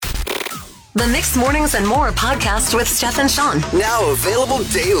The Mixed Mornings and More podcast with Steph and Sean. Now available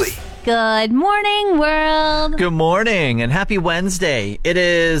daily. Good morning, world. Good morning and happy Wednesday. It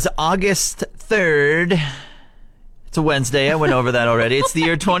is August 3rd. It's a Wednesday. I went over that already. It's the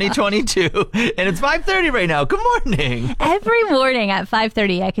year 2022 and it's 5:30 right now. Good morning. Every morning at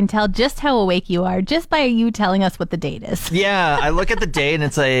 5:30, I can tell just how awake you are just by you telling us what the date is. Yeah, I look at the date and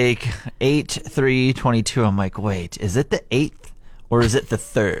it's like 8/3/22. I'm like, wait, is it the 8th or is it the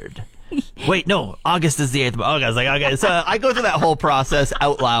 3rd? Wait, no, August is the 8th of August. Like, okay, so I go through that whole process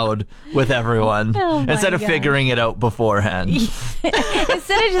out loud with everyone instead of figuring it out beforehand.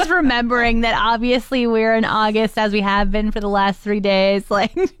 Instead of just remembering that obviously we're in August as we have been for the last 3 days.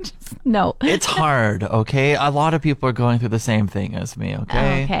 Like, just no. It's hard, okay? A lot of people are going through the same thing as me,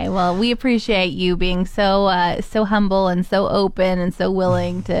 okay? Okay, well, we appreciate you being so so humble and so open and so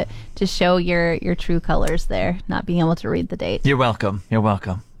willing to show your true colors there, not being able to read the date. You're welcome. You're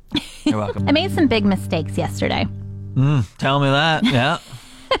welcome. You're welcome. I made some big mistakes yesterday. Tell me that. Yeah.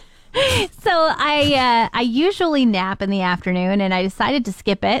 So I usually nap in the afternoon, and I decided to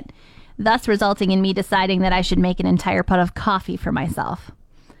skip it, thus resulting in me deciding that I should make an entire pot of coffee for myself.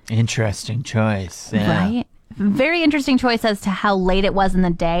 Interesting choice. Yeah. Right? Very interesting choice as to how late it was in the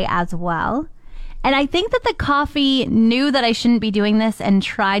day as well. And I think that the coffee knew that I shouldn't be doing this and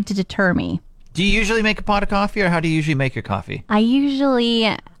tried to deter me. Do you usually make a pot of coffee, or how do you usually make your coffee? I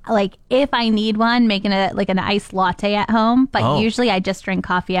usually, like, if I need one, making an iced latte at home. But usually I just drink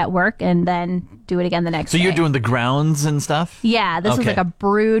coffee at work and then do it again the next day. So you're doing the grounds and stuff? Yeah, this was like a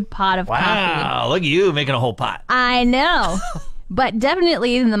brewed pot of coffee. Wow, look at you making a whole pot. I know. But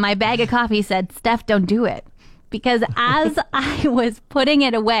definitely my bag of coffee said, Steph, don't do it. Because as I was putting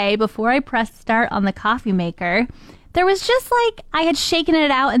it away before I pressed start on the coffee maker, there was just like I had shaken it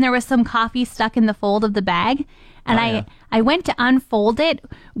out and there was some coffee stuck in the fold of the bag. And I went to unfold it,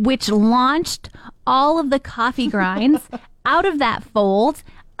 which launched all of the coffee grinds out of that fold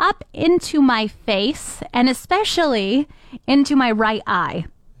up into my face and especially into my right eye.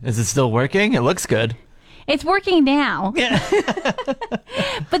 Is it still working? It looks good. It's working now. Yeah.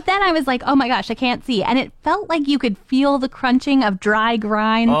 But then I was like, oh my gosh, I can't see. And it felt like you could feel the crunching of dry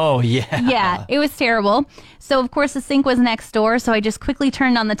grind. Oh, yeah. Yeah, it was terrible. So, of course, the sink was next door. So I just quickly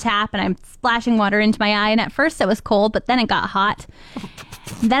turned on the tap and I'm splashing water into my eye. And at first it was cold, but then it got hot.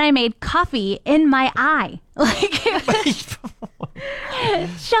 Then I made coffee in my eye. Like,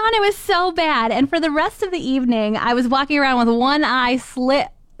 Sean, it was so bad. And for the rest of the evening, I was walking around with one eye slit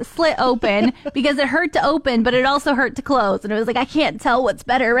open because it hurt to open, but it also hurt to close. And it was like, I can't tell what's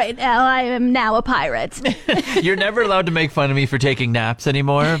better right now. I am now a pirate. You're never allowed to make fun of me for taking naps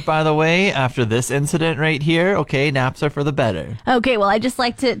anymore, by the way, after this incident right here. Okay, naps are for the better. Okay, well, I just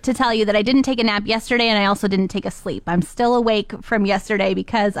like to tell you that I didn't take a nap yesterday and I also didn't take a sleep. I'm still awake from yesterday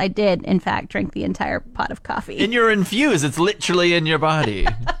because I did, in fact, drink the entire pot of coffee. And you're infused. It's literally in your body.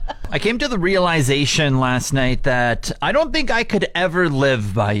 I came to the realization last night that I don't think I could ever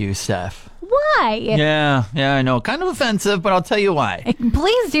live by you, Steph. Why? Yeah, I know. Kind of offensive, but I'll tell you why.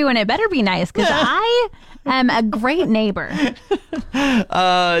 Please do, and it better be nice, because I am a great neighbor.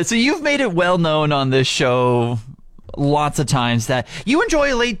 So you've made it well known on this show lots of times that you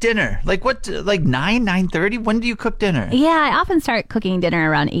enjoy a late dinner. Like what, like 9:30? When do you cook dinner? Yeah, I often start cooking dinner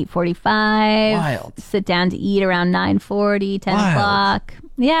around 8:45. Wild. Sit down to eat around 9:40, 10 o'clock.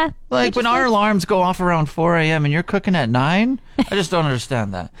 Yeah. Like when our alarms go off around 4 a.m. and you're cooking at 9? I just don't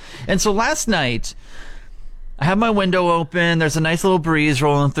understand that. And so last night, I have my window open. There's a nice little breeze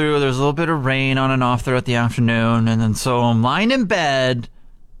rolling through. There's a little bit of rain on and off throughout the afternoon. And then so I'm lying in bed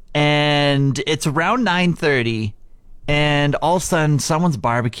and it's around 9:30 and all of a sudden someone's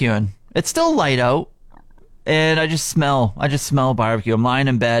barbecuing. It's still light out. And I just smell barbecue. I'm lying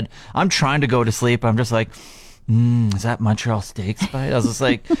in bed. I'm trying to go to sleep. I'm just like, is that Montreal steak spice? I was just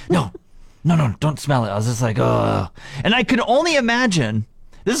like, no, don't smell it. I was just like, oh. And I could only imagine,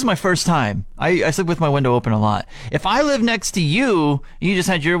 this is my first time. I sleep with my window open a lot. If I live next to you, you just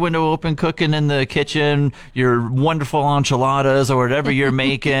had your window open cooking in the kitchen, your wonderful enchiladas or whatever you're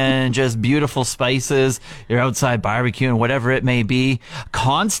making, just beautiful spices, you're outside barbecuing, whatever it may be,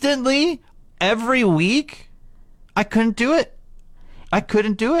 constantly, every week, I couldn't do it.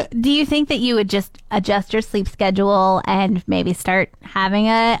 Do you think that you would just adjust your sleep schedule and maybe start having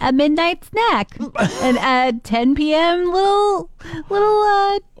a midnight snack? And a 10 p.m. little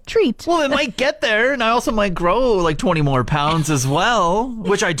treat? Well, it might get there, and I also might grow like 20 more pounds as well,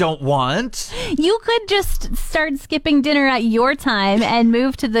 which I don't want. You could just start skipping dinner at your time and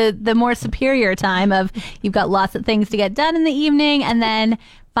move to the more superior time of you've got lots of things to get done in the evening, and then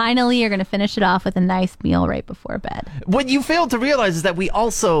finally you're going to finish it off with a nice meal right before bed. What you failed to realize is that we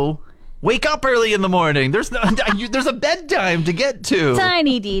also Wake up early in the morning. There's a bedtime to get to.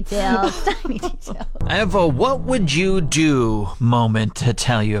 Tiny details. Tiny details. I have a what would you do moment to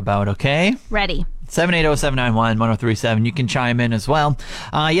tell you about, okay? Ready. 780-791-1037. You can chime in as well.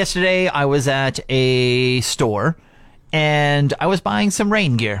 Yesterday, I was at a store, and I was buying some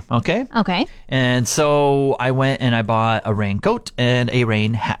rain gear, okay? Okay. And so I went and I bought a raincoat and a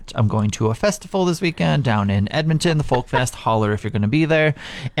rain hat. I'm going to a festival this weekend down in Edmonton, the Folk Fest. Holler if you're going to be there.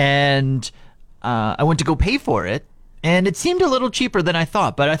 And I went to go pay for it. And it seemed a little cheaper than I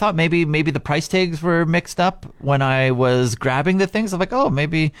thought, but I thought maybe the price tags were mixed up when I was grabbing the things. I'm like, oh,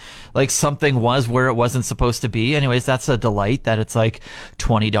 maybe like something was where it wasn't supposed to be. Anyways, that's a delight that it's like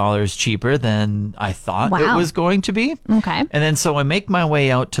 $20 cheaper than I thought it was going to be. Okay. And then so I make my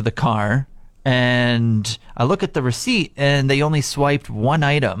way out to the car and I look at the receipt and they only swiped one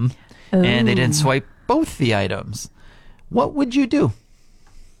item and they didn't swipe both the items. What would you do?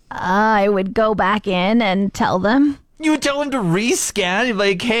 I would go back in and tell them. You would tell them to rescan,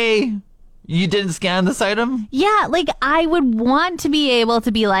 like, hey, you didn't scan this item? Yeah, like I would want to be able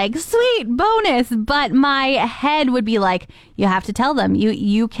to be like, sweet, bonus, but my head would be like, you have to tell them.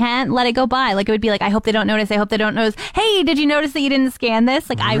 You can't let it go by. Like it would be like, I hope they don't notice. I hope they don't notice. Hey, did you notice that you didn't scan this?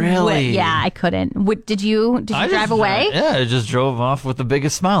 Like I would. Yeah, I couldn't. Did you drive away? Yeah, I just drove off with the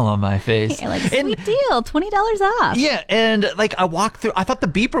biggest smile on my face. Yeah, like, sweet deal, $20 off. Yeah, and like I walked through, I thought the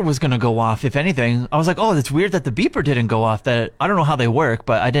beeper was going to go off, if anything. I was like, oh, it's weird that the beeper didn't go off. That I don't know how they work,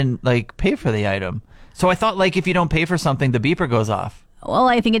 but I didn't like pay for the item. So I thought like if you don't pay for something, the beeper goes off. Well,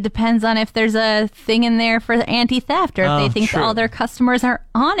 I think it depends on if there's a thing in there for anti-theft or if they think that all their customers are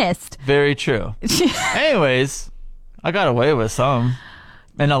honest. Very true. Anyways, I got away with some.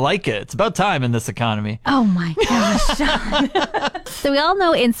 And I like it. It's about time in this economy. Oh my gosh. So we all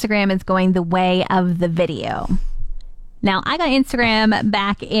know Instagram is going the way of the video. Now, I got Instagram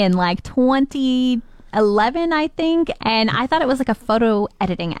back in like 2011, I think, and I thought it was like a photo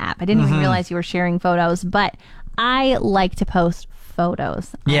editing app. I didn't even realize you were sharing photos, but I like to post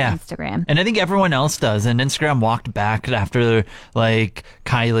photos on Instagram. And I think everyone else does. And Instagram walked back after like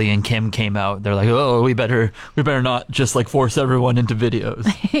Kylie and Kim came out. They're like, oh, we better not just like force everyone into videos.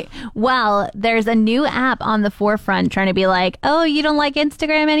 Well, there's a new app on the forefront trying to be like, oh, you don't like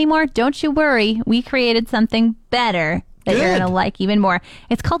Instagram anymore? Don't you worry. We created something better that you're going to like even more.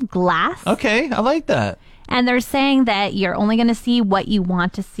 It's called Glass. Okay, I like that. And they're saying that you're only going to see what you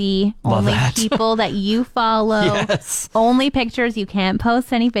want to see. Love only that. people that you follow. Yes. Only pictures. You can't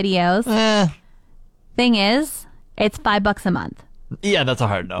post any videos. Thing is, it's $5 a month. Yeah, that's a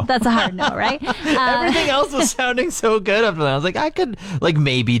hard no. That's a hard no, right? Everything else was sounding so good after that. I was like, I could like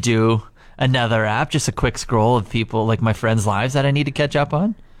maybe do another app, just a quick scroll of people, like my friends' lives that I need to catch up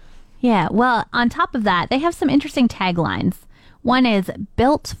on. Yeah, well, on top of that, they have some interesting taglines. One is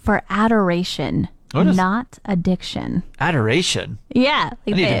built for adoration. Not addiction. Adoration? Yeah.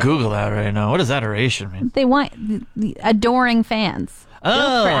 I need to Google that right now. What does adoration mean? They want the adoring fans. Built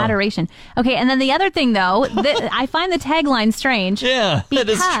for adoration. Okay, and then the other thing, though, I find the tagline strange. Yeah, it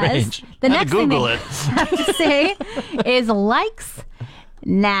is strange. The next thing Google they have to say is likes.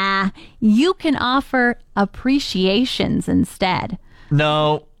 Nah, you can offer appreciations instead.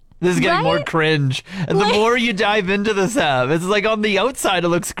 No. This is getting more Right? cringe. And the more you dive into this app, it's like on the outside it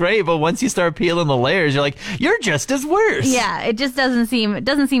looks great, but once you start peeling the layers, you're like, you're just as worse. Yeah, it just doesn't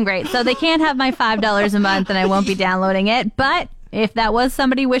seem great. So they can't have my $5 a month and I won't be downloading it. But if that was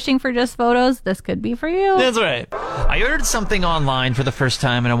somebody wishing for just photos, this could be for you. That's right. I ordered something online for the first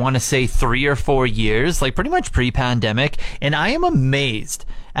time in I want to say 3 or 4 years, like pretty much pre-pandemic, and I am amazed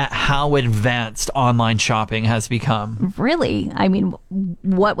at how advanced online shopping has become. Really? I mean,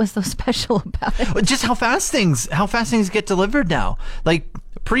 what was so special about it? Just how fast things get delivered now. Like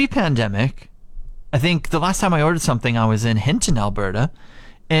pre-pandemic, I think the last time I ordered something, I was in Hinton, Alberta,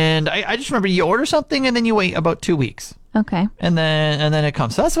 and I just remember you order something and then you wait about 2 weeks. Okay. And then it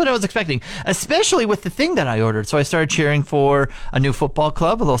comes. So that's what I was expecting, especially with the thing that I ordered. So I started cheering for a new football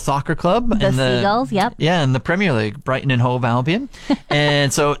club, a little soccer club. The Seagulls, yep. Yeah, in the Premier League, Brighton and Hove Albion.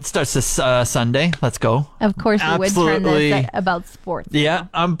 And so it starts this Sunday. Let's go. Of course you would turn this about sports. Yeah,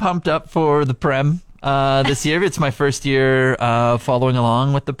 I'm pumped up for the Prem. This year. It's my first year following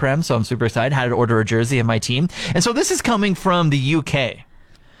along with the Prem, so I'm super excited. Had to order a jersey of my team. And so this is coming from the UK.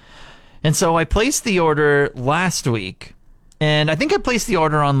 And so I placed the order last week, and I think I placed the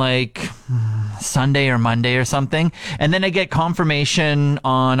order on like Sunday or Monday or something. And then I get confirmation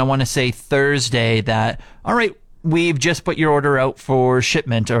on, I want to say Thursday, that, all right, we've just put your order out for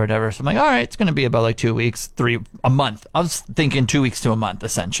shipment or whatever. So I'm like, all right, it's going to be about like 2 weeks, a month. I was thinking 2 weeks to a month,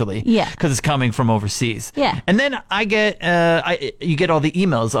 essentially. Yeah. Because it's coming from overseas. Yeah. And then I get, you get all the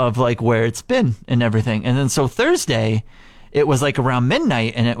emails of like where it's been and everything. And then so Thursday, it was like around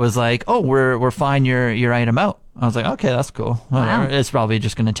midnight, and it was like, oh, we're flying your item out. I was like, okay, that's cool. Whatever. Wow. It's probably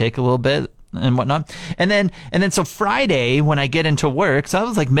just going to take a little bit and whatnot. And then so Friday, when I get into work, so that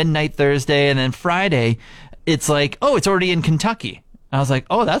was like midnight Thursday, and then Friday, it's like, oh, it's already in Kentucky. I was like,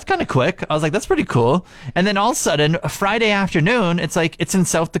 oh, that's kind of quick. I was like, that's pretty cool. And then all of a sudden, Friday afternoon, it's like, it's in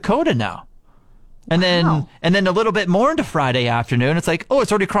South Dakota now. And then a little bit more into Friday afternoon, it's like, oh,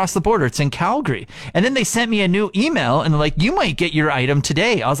 it's already across the border. It's in Calgary. And then they sent me a new email, and they're like, you might get your item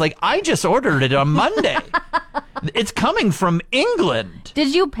today. I was like, I just ordered it on Monday. It's coming from England.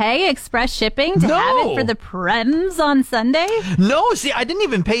 Did you pay express shipping to have it for the Prems on Sunday? No, see, I didn't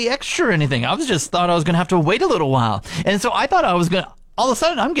even pay extra or anything. I was just thought I was going to have to wait a little while. And so I thought I was going to... All of a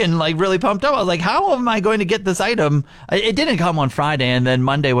sudden, I'm getting like really pumped up. I was like, how am I going to get this item? It didn't come on Friday, and then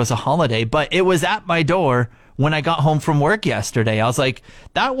Monday was a holiday, but it was at my door when I got home from work yesterday. I was like,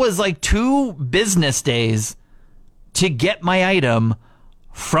 that was like 2 business days to get my item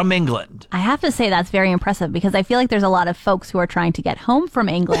from England. I have to say that's very impressive, because I feel like there's a lot of folks who are trying to get home from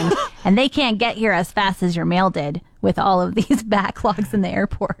England and they can't get here as fast as your mail did with all of these backlogs in the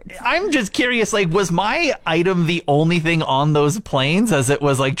airport. I'm just curious, like, was my item the only thing on those planes as it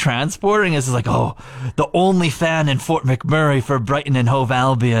was like transporting? It's like, oh, the only fan in Fort McMurray for Brighton and Hove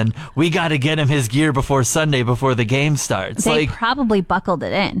Albion. We got to get him his gear before Sunday, before the game starts. They probably buckled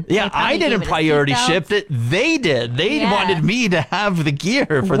it in. Yeah, I didn't priority ship it. They did. They wanted me to have the gear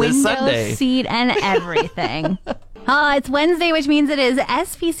for this Sunday. Window seat and everything. It's Wednesday, which means it is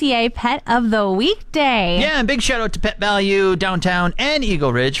SPCA Pet of the Week Day. Yeah, and big shout out to Pet Value Downtown and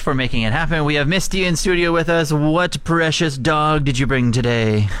Eagle Ridge for making it happen. We have Misty in studio with us. What precious dog did you bring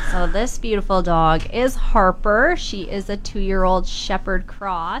today? So this beautiful dog is Harper. She is a 2-year-old Shepherd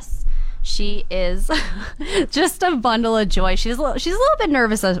Cross. She is just a bundle of joy. She's a little bit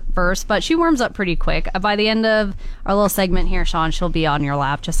nervous at first, but she warms up pretty quick. By the end of our little segment here, Sean, she'll be on your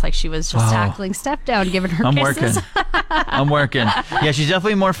lap just like she was just tackling Steph down, giving her kisses. I'm working. Yeah, she's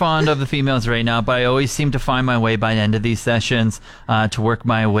definitely more fond of the females right now, but I always seem to find my way by the end of these sessions to work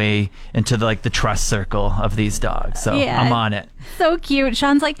my way into the trust circle of these dogs. So yeah, I'm on it. So cute.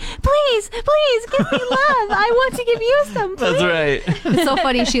 Sean's like, please give me love. I want to give you some, please. That's right. It's so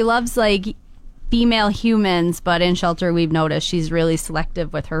funny. She loves female humans, but in shelter we've noticed she's really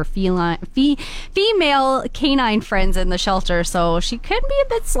selective with her female canine friends in the shelter, so she could be a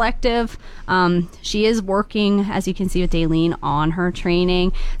bit selective. She is working, as you can see with Daleen, on her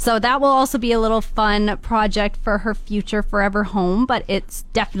training, so that will also be a little fun project for her future forever home, but it's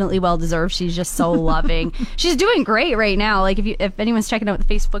definitely well deserved. She's just so loving. She's doing great right now. If anyone's checking out the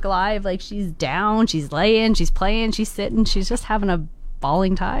Facebook Live, she's down, she's laying, she's playing, she's sitting, she's just having a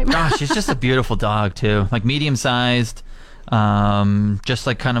bawling time. Gosh, she's just a beautiful dog too. Medium sized,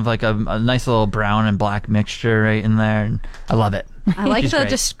 just kind of a nice little brown and black mixture right in there. And I love it. I like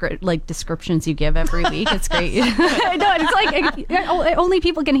the descriptions you give every week. It's great. I know, it's only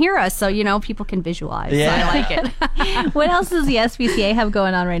people can hear us, so people can visualize. Yeah. So I like it. What else does the SPCA have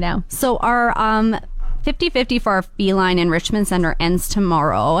going on right now? So our 50-50 for our feline enrichment center ends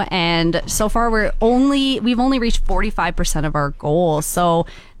tomorrow, and so far we've only reached 45% of our goal. So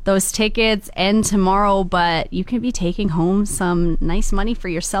those tickets end tomorrow, but you can be taking home some nice money for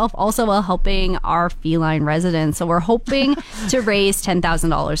yourself, also while helping our feline residents. So we're hoping to raise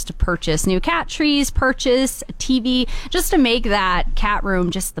 $10,000 to purchase new cat trees, purchase a TV, just to make that cat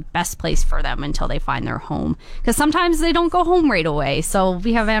room just the best place for them until they find their home. Because sometimes they don't go home right away. So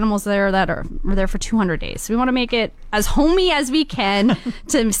we have animals there that are there for 200 days. So we want to make it as homey as we can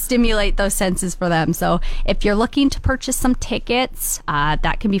to stimulate those senses for them. So if you're looking to purchase some tickets,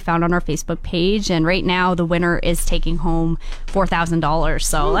 that can be found on our Facebook page, and right now the winner is taking home $4,000.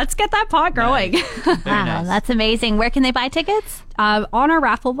 So let's get that pot growing. Nice. Wow, nice. That's amazing. Where can they buy tickets? On our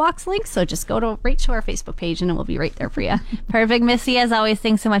raffle box link, so just go right to our Facebook page and it will be right there for you. Perfect. Missy, as always,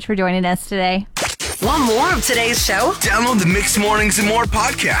 thanks so much for joining us today. Want more of today's show? Download the Mixed Mornings and More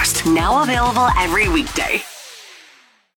podcast. Now available every weekday.